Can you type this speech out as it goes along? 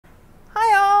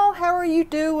how are you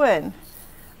doing?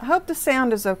 I hope the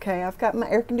sound is okay. I've got my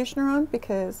air conditioner on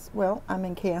because, well, I'm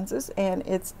in Kansas and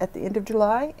it's at the end of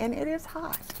July and it is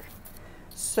hot.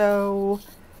 So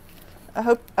I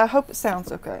hope it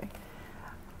sounds okay.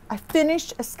 I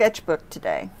finished a sketchbook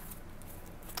today.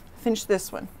 Finished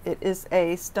this one. It is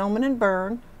a Sillman and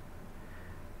Birn,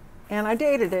 and I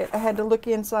dated it. I had to look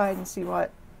inside and see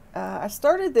what. I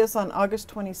started this on August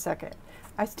 22nd.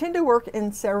 I tend to work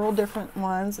in several different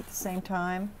ones at the same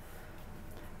time.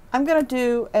 I'm going to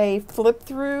do a flip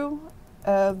through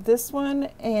of this one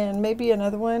and maybe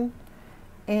another one,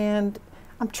 and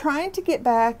I'm trying to get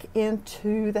back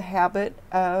into the habit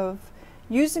of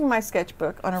using my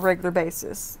sketchbook on a regular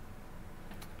basis.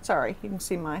 Sorry, you can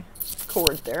see my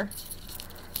cord there.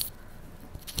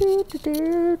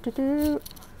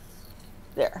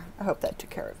 There, I hope that took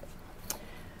care of it.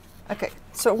 Okay,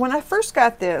 so when I first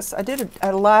got this, I did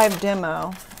a live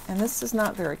demo, and this is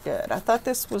not very good. I thought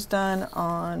this was done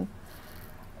on,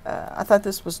 I thought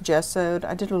this was gessoed.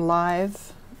 I did a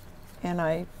live, and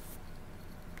I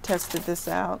tested this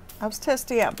out. I was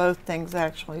testing out both things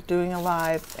actually, doing a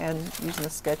live and using a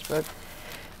sketchbook.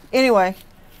 Anyway,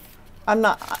 I'm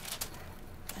not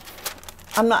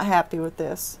happy with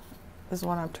this, is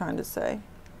what I'm trying to say.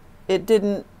 It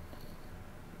didn't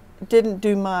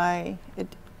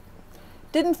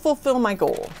fulfill my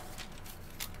goal.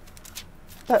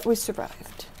 But we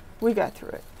survived. We got through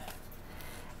it.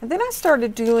 And then I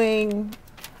started doing,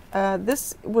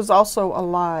 this was also a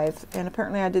live, and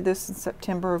apparently I did this in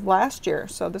September of last year,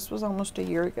 so this was almost a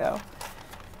year ago.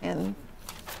 And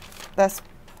that's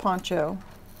Poncho.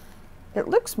 It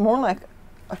looks more like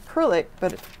acrylic,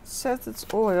 but it says it's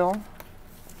oil.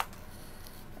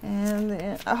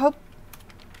 And I hope,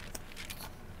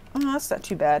 oh, that's not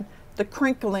too bad. The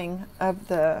crinkling of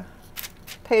the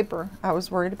paper I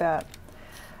was worried about.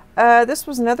 This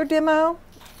was another demo.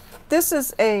 This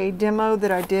is a demo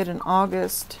that I did in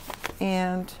August,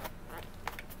 and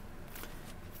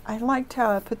I liked how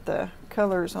I put the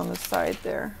colors on the side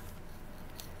there.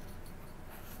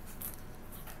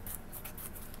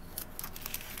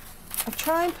 I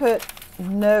try and put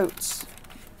notes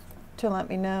to let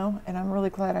me know, and I'm really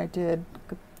glad I did.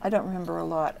 I don't remember a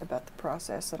lot about the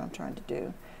process that I'm trying to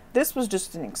do. This was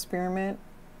just an experiment,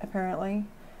 apparently,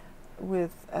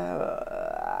 with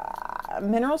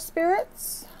mineral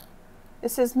spirits. It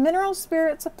says mineral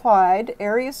spirits applied,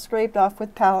 areas scraped off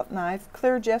with palette knife,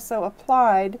 clear gesso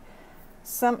applied.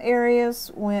 Some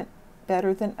areas went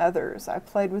better than others. I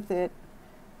played with it.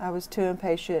 I was too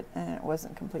impatient and it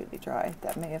wasn't completely dry.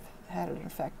 That may have had an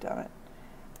effect on it.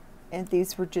 And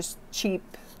these were just cheap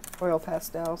oil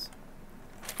pastels.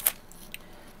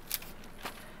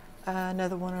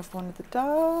 Another one of the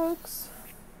dogs.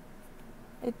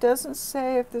 It doesn't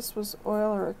say if this was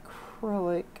oil or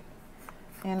acrylic.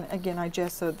 And again, I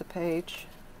gessoed the page.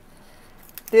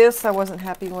 This I wasn't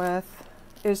happy with.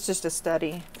 It was just a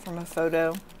study from a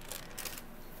photo.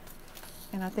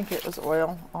 And I think it was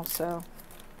oil also.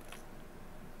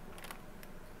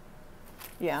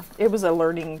 Yeah, it was a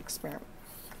learning experiment.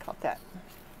 Called that.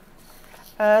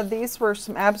 These were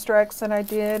some abstracts that I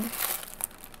did.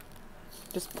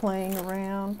 Just playing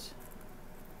around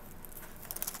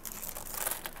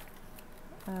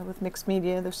with mixed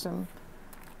media. There's some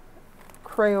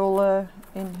Crayola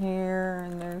in here,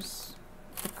 and there's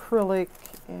acrylic,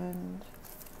 and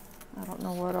I don't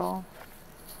know what all.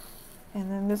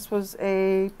 And then this was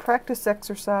a practice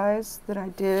exercise that I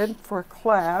did for a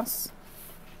class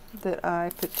that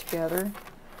I put together.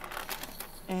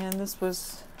 And this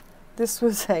was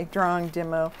a drawing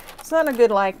demo. It's not a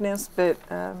good likeness, but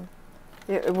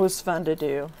it was fun to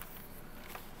do.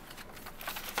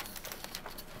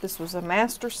 This was a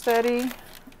master study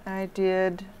I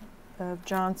did of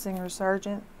John Singer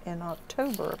Sargent in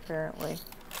October, apparently.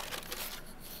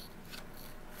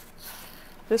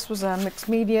 This was a mixed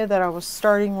media that I was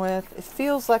starting with. It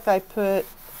feels like I put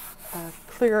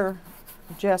clear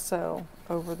gesso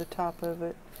over the top of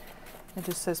it. It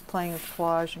just says playing with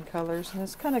collage and colors, and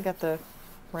it's kind of got the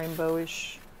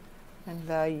rainbowish and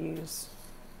values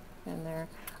in there.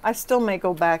 I still may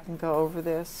go back and go over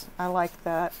this. I like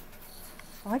that.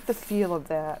 I like the feel of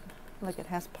that. Like it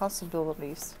has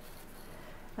possibilities.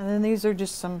 And then these are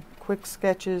just some quick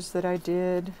sketches that I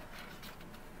did.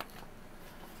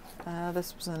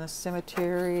 This was in a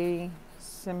cemetery,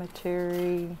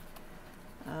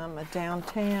 a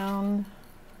downtown,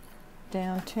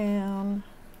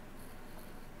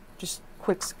 just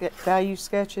quick value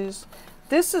sketches.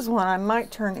 This is one I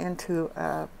might turn into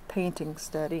a painting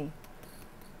study.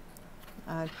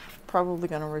 I'm probably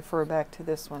going to refer back to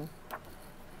this one,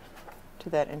 to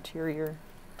that interior.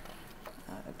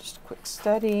 Just a quick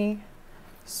study.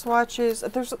 Swatches.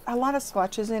 There's a lot of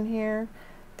swatches in here.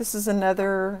 This is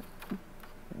another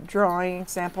drawing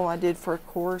example I did for a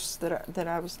course that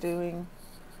I was doing.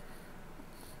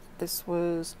 This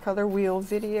was color wheel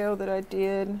video that I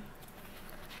did.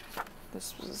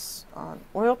 This was on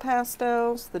oil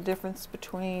pastels, the difference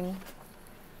between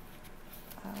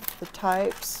the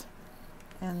types,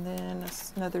 and then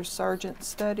another Sargent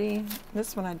study.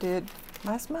 This one I did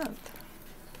last month.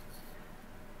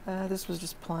 This was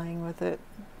just playing with it,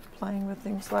 playing with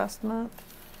things last month.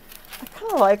 I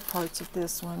kind of like parts of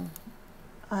this one.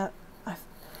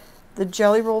 The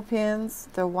jelly roll pins,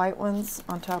 the white ones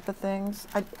on top of things.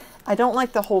 I don't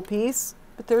like the whole piece,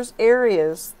 but there's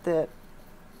areas that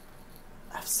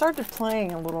I've started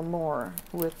playing a little more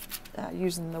with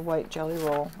using the white jelly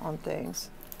roll on things.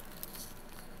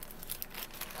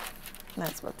 And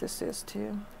that's what this is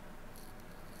too.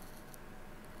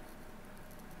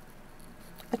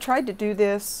 I tried to do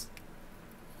this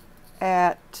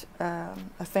at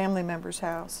a family member's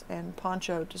house, and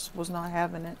Poncho just was not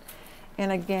having it.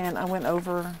 And again, I went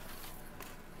over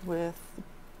with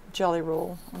jelly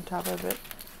roll on top of it.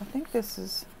 I think this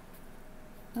is,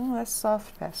 oh, that's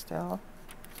soft pastel.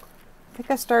 I think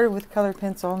I started with colored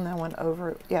pencil and then went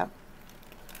over it, yeah.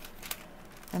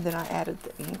 And then I added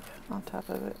the ink on top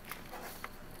of it.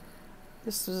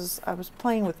 This was, I was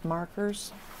playing with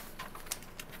markers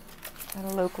at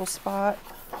a local spot.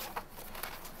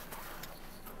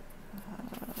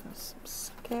 Some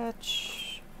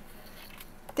sketch.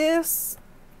 This,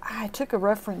 I took a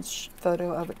reference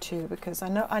photo of it too, because I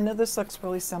know this looks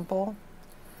really simple,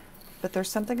 but there's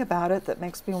something about it that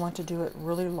makes me want to do it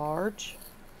really large.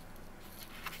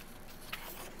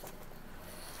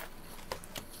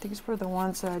 These were the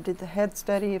ones that I did the head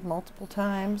study of multiple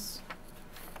times.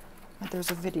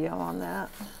 There's a video on that.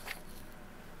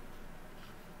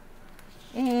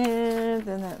 And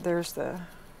then there's the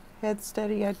head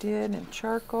study I did in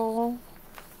charcoal.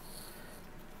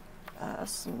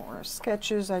 Some more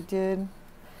sketches I did.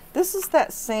 This is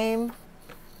that same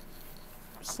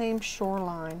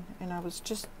shoreline, and I was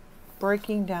just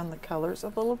breaking down the colors a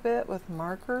little bit with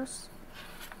markers.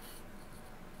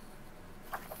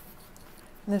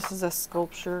 And this is a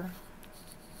sculpture.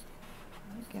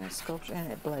 Again, a sculpture,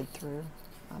 and it bled through.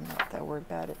 I'm not that worried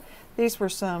about it. These were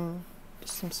some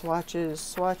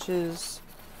swatches. I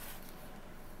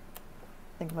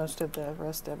think most of the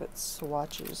rest of it's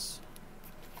swatches.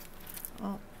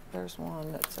 Oh, there's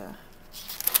one that's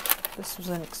this was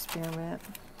an experiment.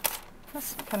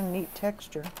 That's kind of neat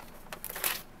texture.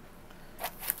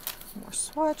 More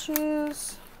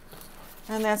swatches.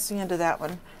 And that's the end of that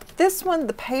one. This one,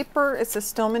 the paper, it's a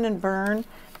Sillman and Birn.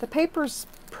 The paper's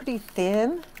pretty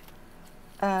thin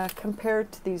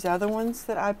compared to these other ones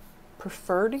that I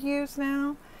prefer to use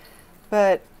now,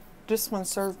 but this one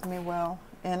served me well,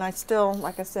 and I still,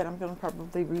 like I said, I'm going to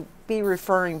probably be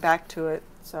referring back to it.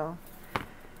 So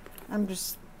I'm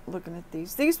just looking at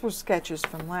these. These were sketches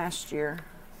from last year.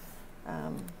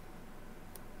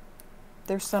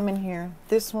 There's some in here.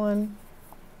 This one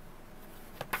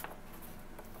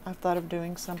I thought of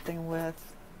doing something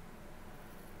with.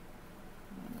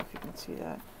 I don't know if you can see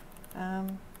that.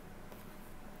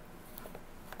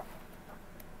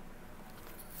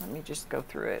 Let me just go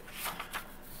through it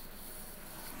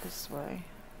this way.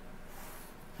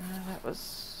 That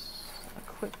was a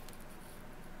quick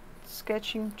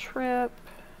sketching trip,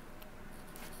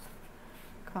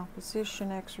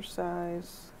 composition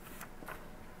exercise,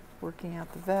 working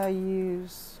out the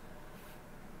values.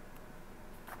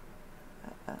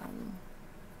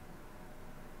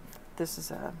 This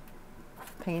is a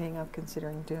painting I'm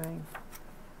considering doing.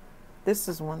 This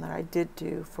is one that I did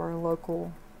do for a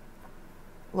local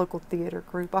theater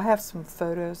group. I have some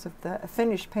photos of a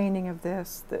finished painting of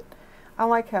this that I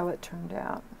like how it turned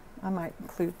out. I might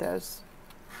include those,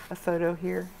 a photo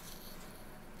here.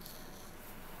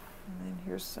 And then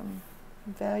here's some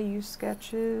value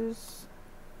sketches.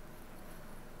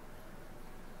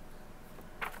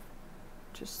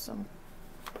 Just some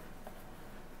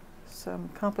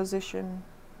composition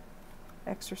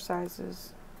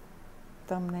exercises,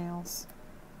 thumbnails.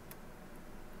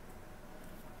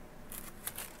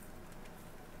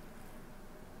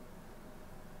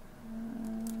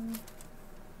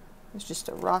 It's just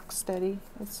a rock study,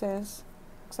 it says.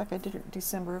 Looks like I did it in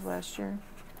December of last year.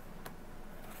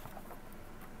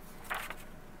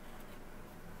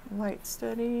 Light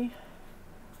study.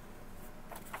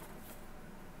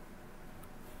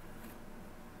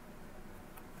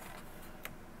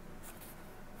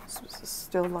 This was a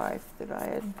still life that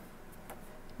I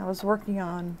was working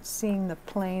on seeing the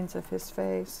planes of his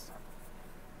face.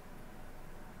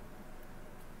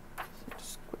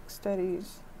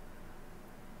 Studies.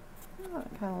 Oh,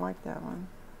 I kind of like that one,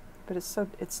 but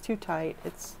it's too tight.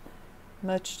 It's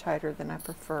much tighter than I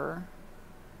prefer.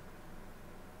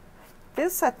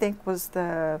 This, I think, was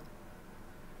the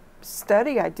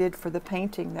study I did for the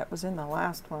painting that was in the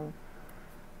last one.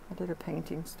 I did a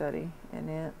painting study in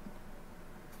it.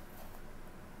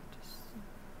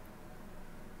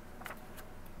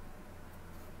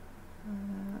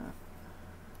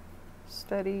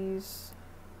 Studies.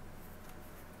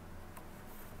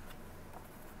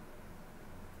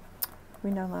 We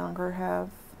no longer have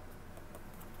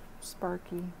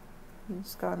Sparky.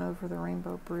 He's gone over the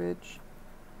Rainbow Bridge.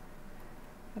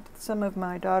 I did some of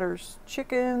my daughter's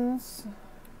chickens.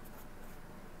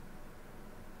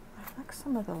 I like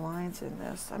some of the lines in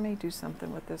this. I may do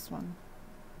something with this one.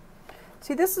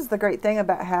 See, this is the great thing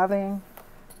about having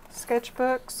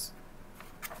sketchbooks,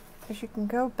 is you can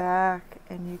go back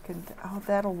and you can, oh,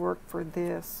 that'll work for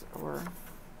this, or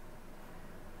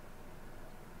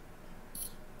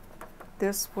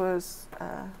this was,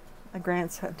 my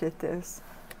grandson did this.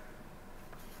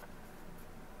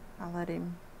 I let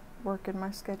him work in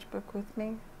my sketchbook with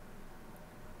me.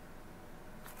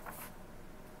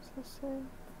 What's this say?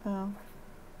 Oh.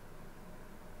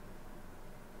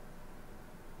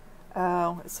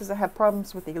 Oh, it says I have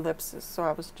problems with ellipses, so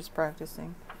I was just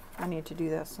practicing. I need to do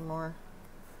that some more.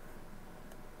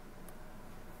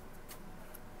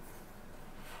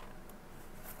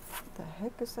 What the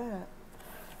heck is that?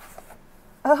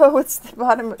 Oh, it's the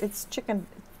bottom, it's chicken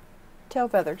tail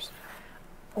feathers.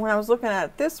 When I was looking at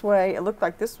it this way, it looked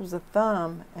like this was a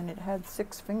thumb, and it had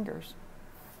 6 fingers.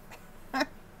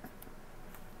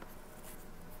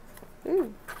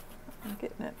 Ooh, I'm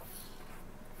getting it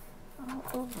all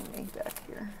over me back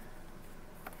here.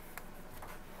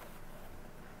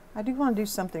 I do want to do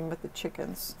something with the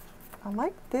chickens. I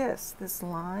like this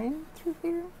line through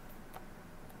here.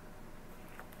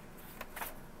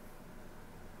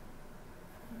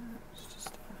 It's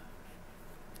just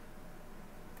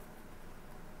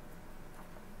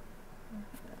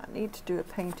I need to do a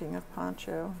painting of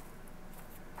Poncho.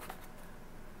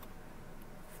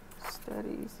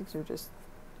 Studies, these are just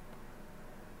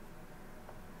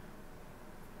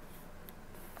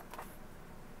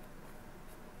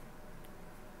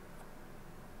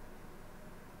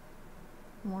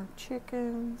more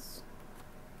chickens.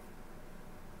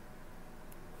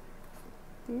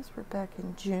 These were back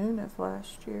in June of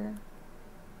last year.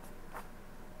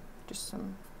 Just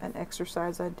an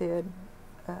exercise I did.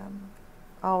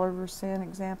 Oliver Sin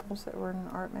examples that were in an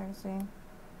art magazine.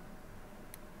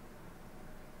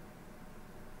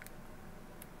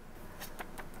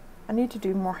 I need to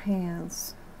do more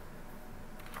hands.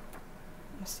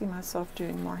 I see myself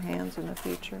doing more hands in the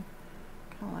future.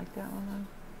 Kind of like that one.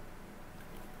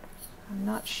 I'm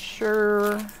not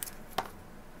sure.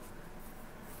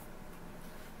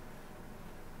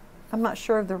 I'm not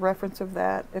sure of the reference of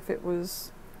that, if it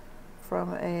was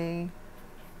from a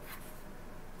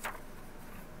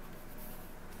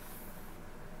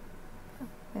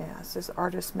yeah, it says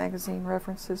Artist Magazine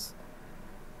references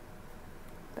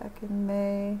back in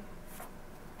May.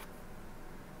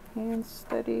 Hand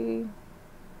study.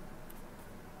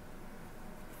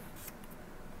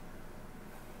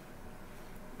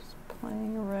 Just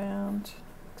playing around,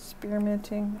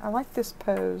 experimenting. I like this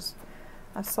pose.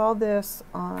 I saw this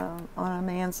on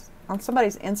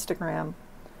somebody's Instagram,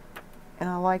 and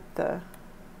I liked the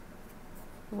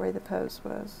way the pose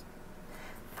was.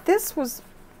 This was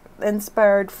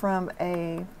inspired from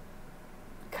a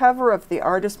cover of the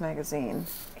Artist magazine,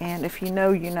 and if you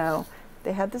know, you know.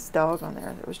 They had this dog on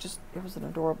there. It was an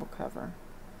adorable cover.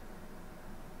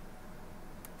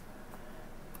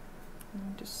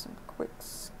 And just some quick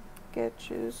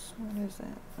sketches. What is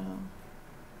that? Oh.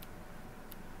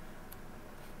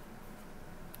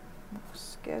 More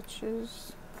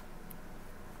sketches.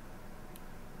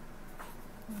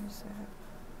 What is that?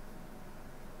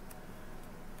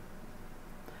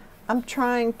 I'm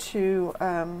trying to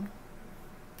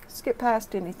skip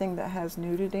past anything that has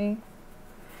nudity.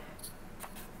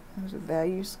 There's a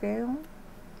value scale,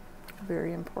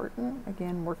 very important.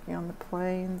 Again, working on the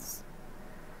planes.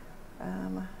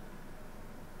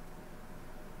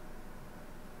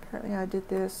 Apparently I did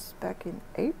this back in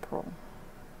April.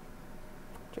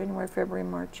 January, February,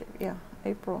 March, yeah,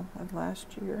 April of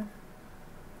last year.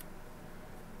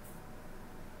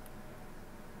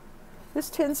 This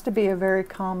tends to be a very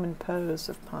common pose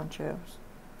of ponchos.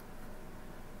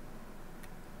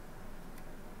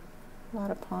 A lot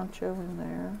of poncho in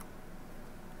there.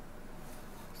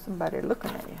 Somebody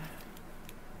looking at you.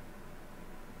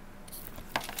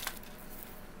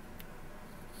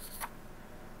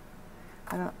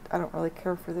 I don't really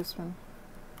care for this one.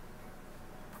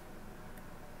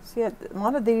 See, a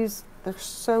lot of these, they're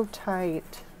so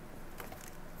tight.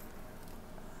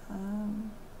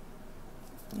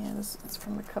 Yeah, this is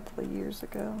from a couple of years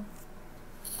ago.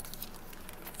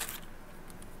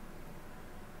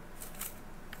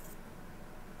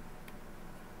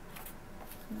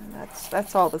 And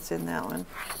that's all that's in that one.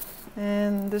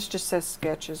 And this just says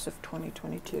sketches of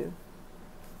 2022.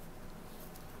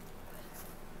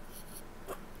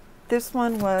 This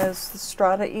one was the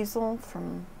Strata easel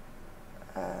from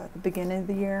the beginning of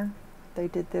the year. They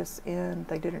did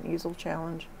an easel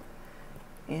challenge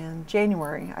in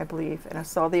January, I believe, and I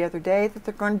saw the other day that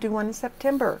they're going to do one in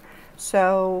September.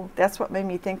 So that's what made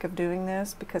me think of doing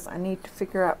this, because I need to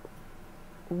figure out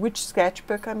which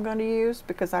sketchbook I'm going to use,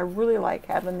 because I really like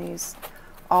having these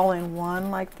all in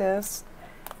one like this.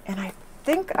 And I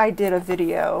think I did a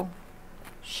video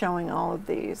showing all of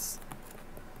these.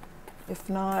 If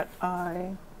not,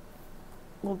 I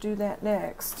will do that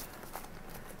next.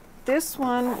 This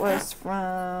one was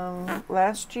from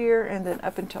last year and then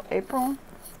up until April.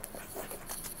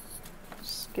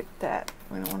 Skip that.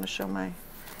 We don't want to show my...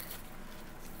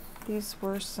 These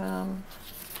were some...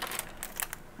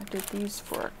 I did these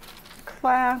for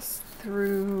class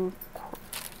through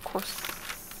Coursera.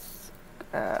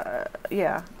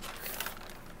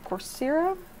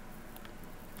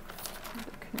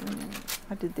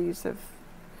 I did these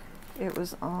it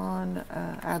was on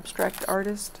Abstract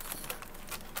Artist,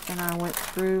 and I went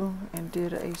through and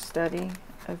did a study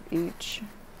of each.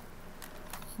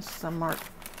 This is a Mark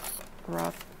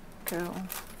Rothko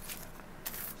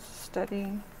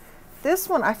study. This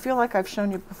one I feel like I've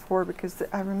shown you before, because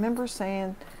I remember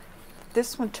saying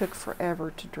this one took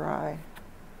forever to dry,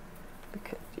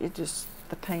 because it just,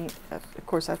 the paint, of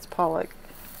course that's Pollock,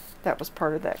 that was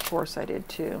part of that course I did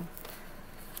too.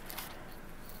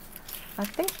 I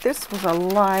think this was a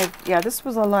live, this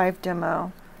was a live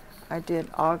demo I did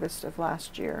August of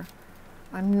last year.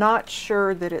 I'm not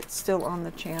sure that it's still on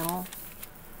the channel.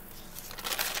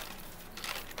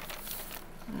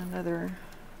 Another,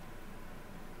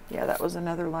 that was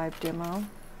another live demo.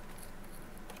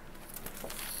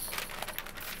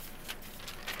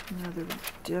 Another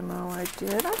demo I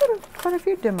did. I did quite a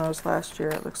few demos last year,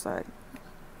 it looks like.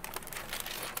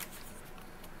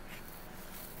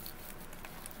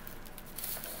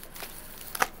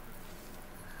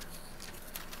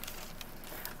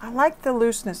 I like the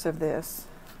looseness of this.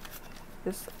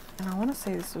 And I want to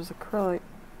say this was acrylic.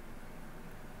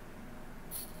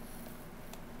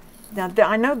 Now,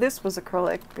 I know this was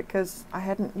acrylic because I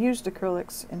hadn't used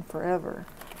acrylics in forever.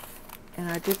 And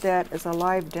I did that as a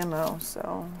live demo,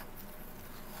 so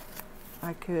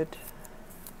I could...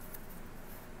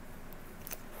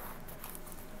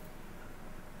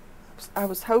 I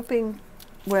was hoping,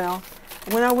 well,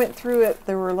 when I went through it,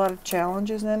 there were a lot of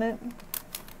challenges in it.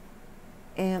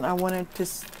 And I wanted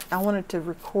to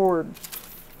record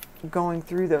going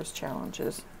through those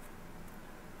challenges.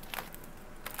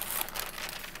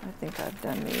 I think I've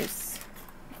done these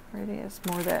already. It's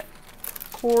more of that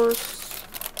course.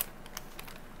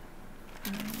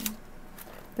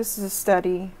 This is a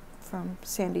study from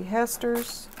Sandy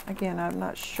Hester's. Again, I'm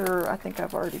not sure. I think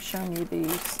I've already shown you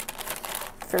these.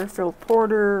 Fairfield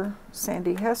Porter,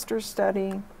 Sandy Hester's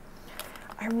study.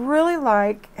 I really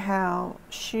like how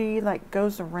she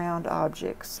goes around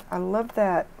objects. I love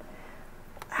that.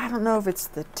 I don't know if it's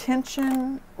the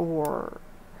tension or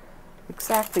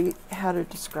exactly how to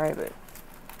describe it,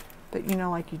 but you know,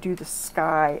 like you do the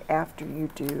sky after you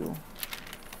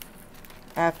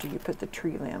put the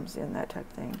tree limbs in, that type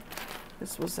of thing.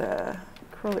 This was a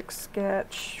acrylic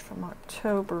sketch from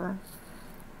October.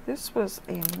 This was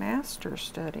a master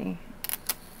study,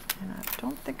 and I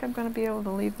don't think I'm going to be able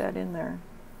to leave that in there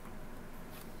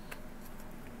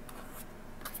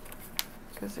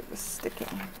because it was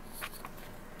sticking.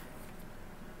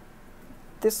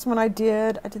 This one I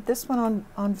did this one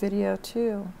on video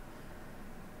too.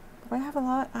 Do I have a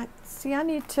lot? I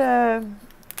need to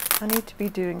be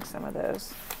doing some of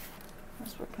those.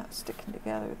 Those were kind of sticking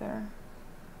together there.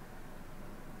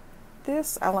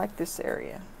 This, I like this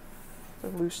area, the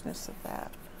looseness of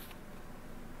that.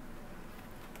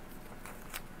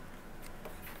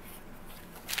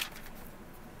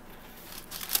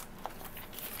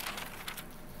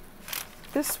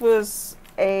 This was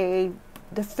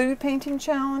the food painting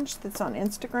challenge that's on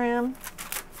Instagram.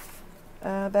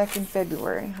 Back in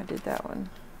February, I did that one.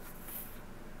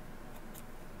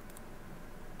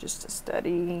 Just a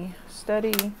study.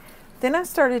 Then I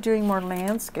started doing more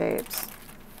landscapes,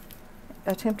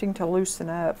 attempting to loosen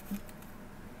up.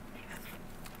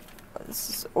 This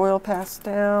is oil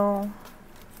pastel.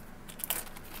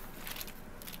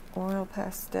 oil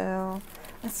pastel.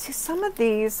 And see, some of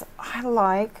these I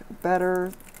like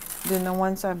better than the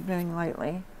ones I'm doing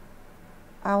lately.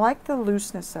 I like the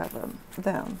looseness of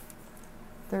them.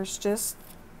 There's just,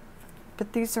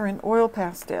 but these are in oil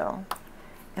pastel.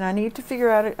 And I need to figure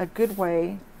out a good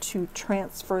way to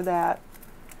transfer that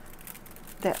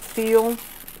feel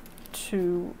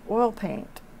to oil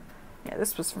paint. Yeah,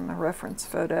 this was from a reference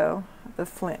photo of the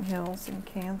Flint Hills in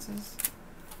Kansas.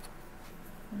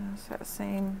 It's that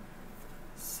same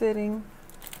sitting.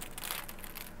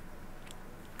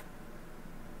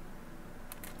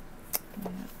 Yeah.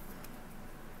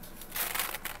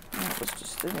 That was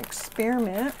just an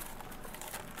experiment.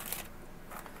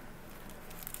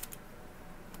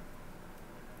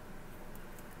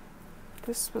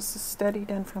 This was a study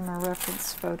done from a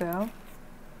reference photo.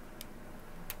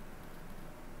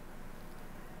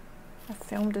 I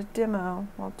filmed a demo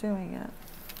while doing it.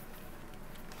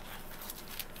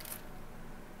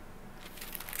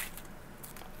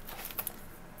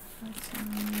 That's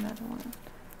another one.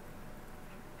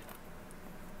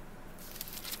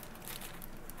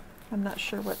 I'm not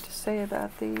sure what to say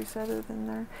about these other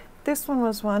than this one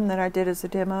was one that I did as a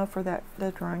demo for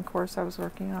the drawing course I was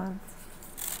working on,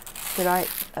 that I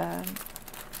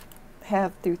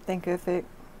have through Thinkific.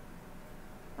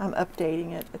 I'm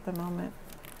updating it at the moment.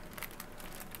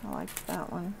 I like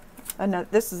that one.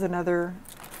 This is another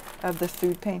of the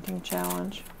food painting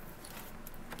challenge.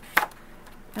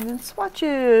 And then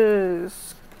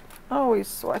swatches. Always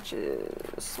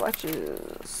swatches.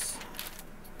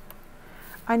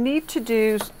 I need to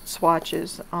do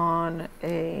swatches on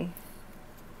a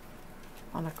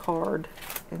card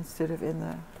instead of in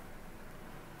the,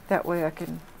 that way I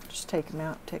can just take them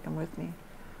out, take them with me.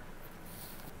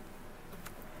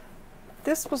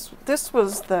 This was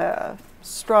the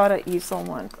Strata easel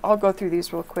one. I'll go through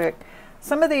these real quick.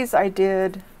 Some of these I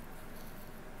did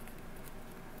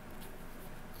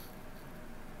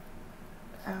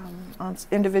on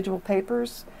individual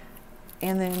papers,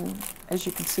 and then as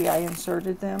you can see I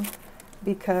inserted them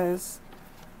because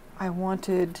I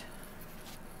wanted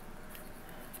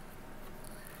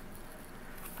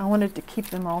to keep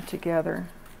them all together.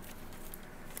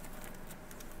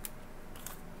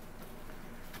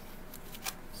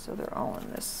 So they're all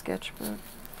in this sketchbook.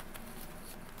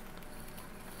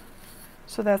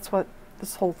 So that's what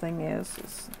this whole thing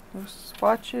is those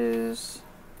swatches.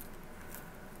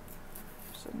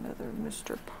 There's another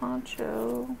Mr.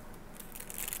 Poncho.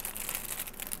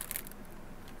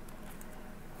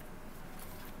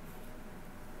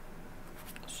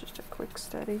 It's just a quick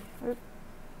study. Oop.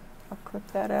 I'll clip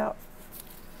that out.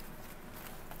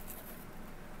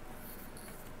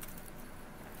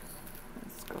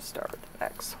 Let's go start with the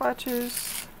back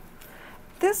swatches.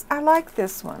 I like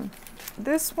this one.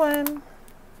 This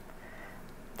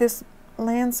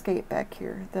landscape back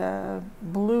here, the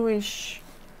bluish,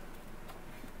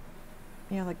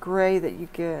 the gray that you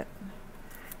get.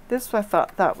 This I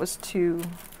thought was too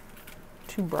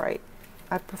bright.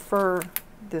 I prefer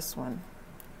this one.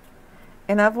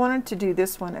 And I've wanted to do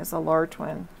this one as a large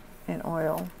one in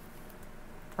oil,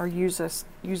 or use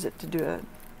it to do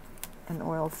an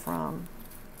oil from.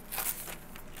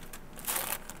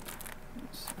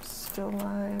 Still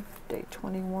Life, day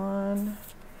 21.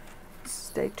 This is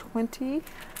day 20.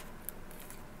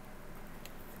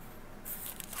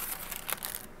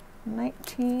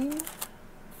 19.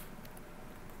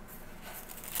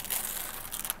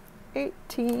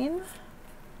 18.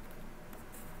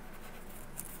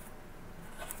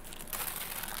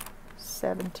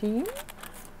 17.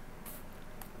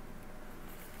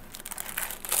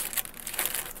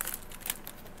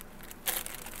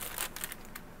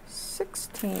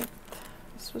 16th.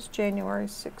 This was January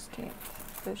 16th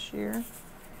this year.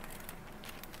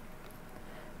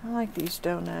 I like these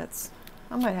donuts.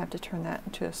 I might have to turn that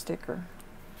into a sticker.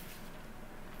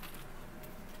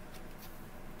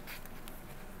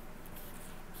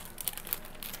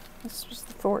 This was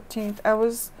the 14th. I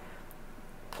was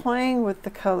playing with the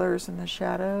colors and the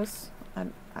shadows.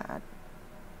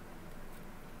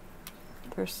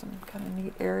 There's some kind of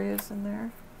neat areas in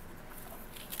there.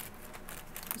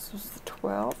 This was the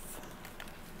 12th.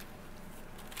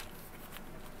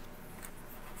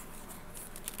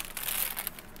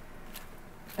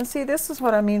 And see, this is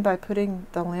what I mean by putting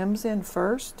the limbs in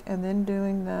first and then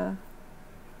doing the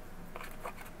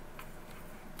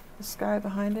sky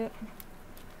behind it.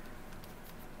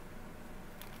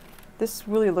 This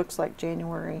really looks like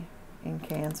January in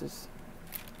Kansas.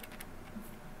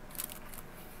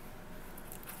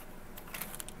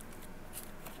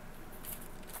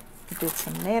 I did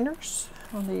some manners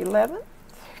on the 11th.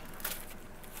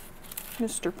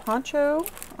 Mr. Poncho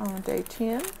on day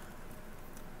 10.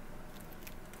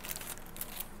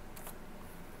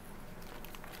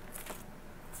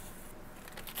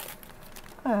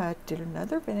 I did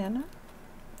another banana.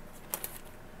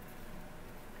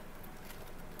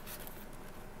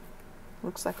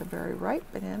 Looks like a very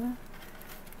ripe banana.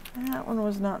 That one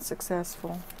was not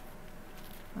successful.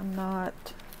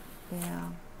 Yeah.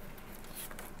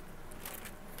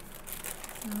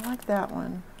 I like that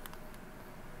one.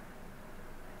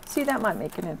 See, that might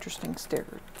make an interesting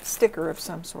sticker of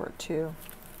some sort too.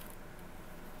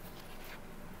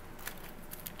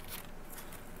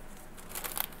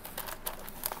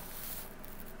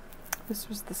 This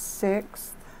was the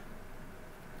 6th.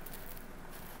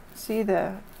 See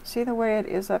the way it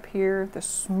is up here, the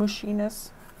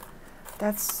smushiness.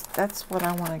 That's what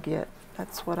I want to get.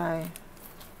 That's what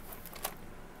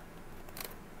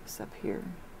it's up here.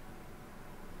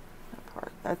 That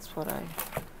part. That's what I.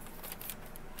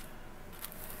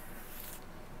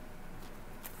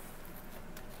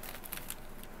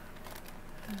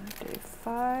 Day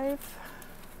 5.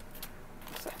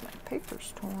 Looks like my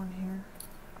paper's torn here.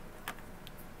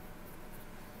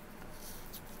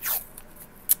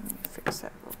 Let me fix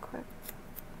that real quick.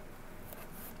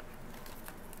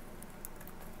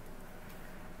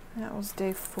 That was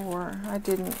day 4.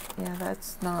 Yeah,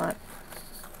 that's not.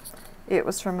 It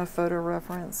was from a photo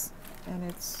reference, and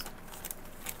it's.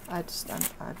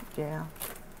 Yeah.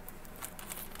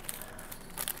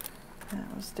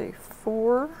 That was day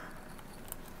 4.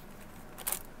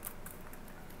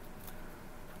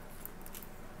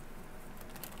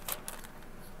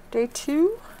 Day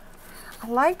 2. I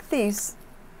like these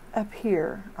up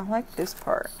here. I like this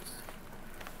part.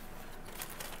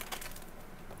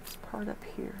 This part up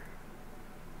here.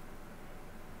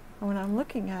 When I'm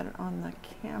looking at it on the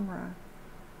camera,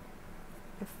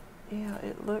 yeah,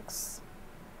 it looks.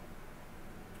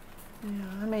 Yeah,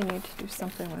 I may need to do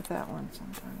something with that one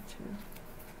sometime too.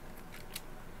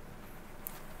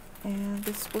 And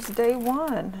this was day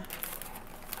 1.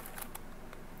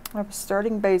 I was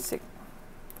starting basic.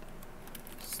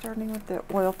 Starting with the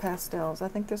oil pastels. I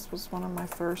think this was one of my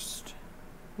first,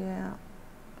 yeah.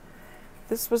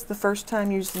 This was the first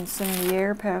time using some of the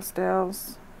air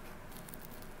pastels.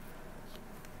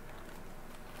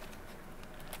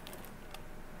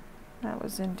 That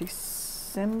was in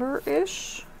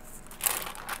December-ish.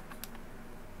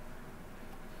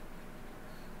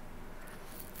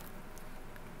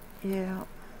 Yeah,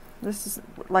 this is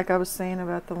like I was saying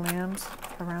about the limbs,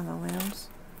 around the limbs.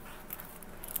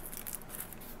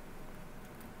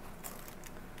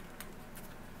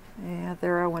 Yeah,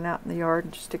 there I went out in the yard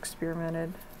and just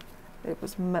experimented. It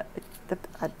was,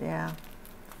 yeah,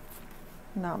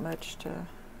 not much to,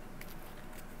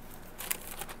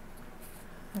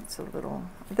 that's a little,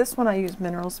 this one I use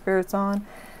mineral spirits on,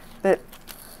 but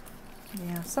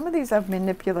yeah, some of these I've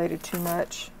manipulated too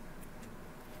much.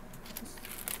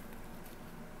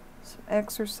 Some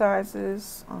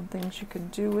exercises on things you can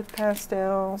do with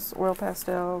pastels, oil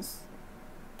pastels.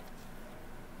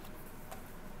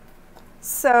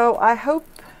 So I hope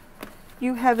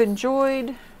you have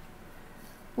enjoyed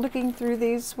looking through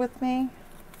these with me.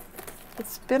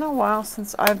 It's been a while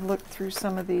since I've looked through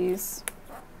some of these,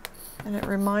 and it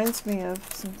reminds me of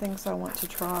some things I want to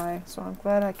try, so I'm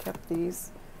glad I kept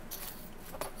these.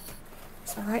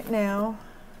 So right now,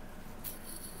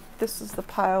 this is the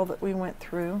pile that we went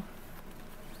through.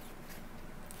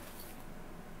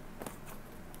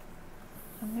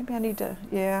 And maybe I need to,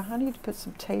 yeah, I need to put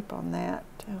some tape on that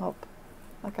to help,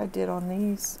 like I did on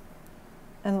these,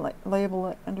 and label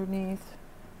it underneath.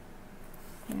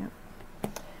 Yeah.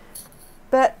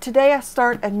 But today I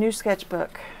start a new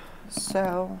sketchbook.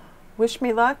 So wish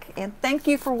me luck, and thank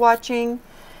you for watching.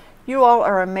 You all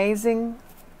are amazing.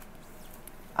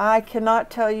 I cannot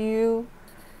tell you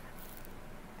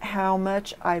how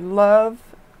much I love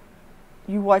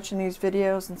you watching these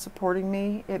videos and supporting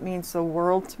me. It means the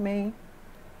world to me.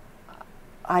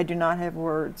 I do not have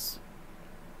words.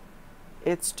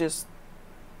 It's just,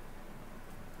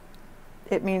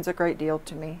 it means a great deal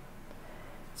to me.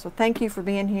 So thank you for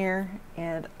being here,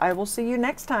 and I will see you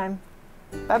next time.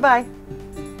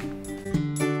 Bye-bye.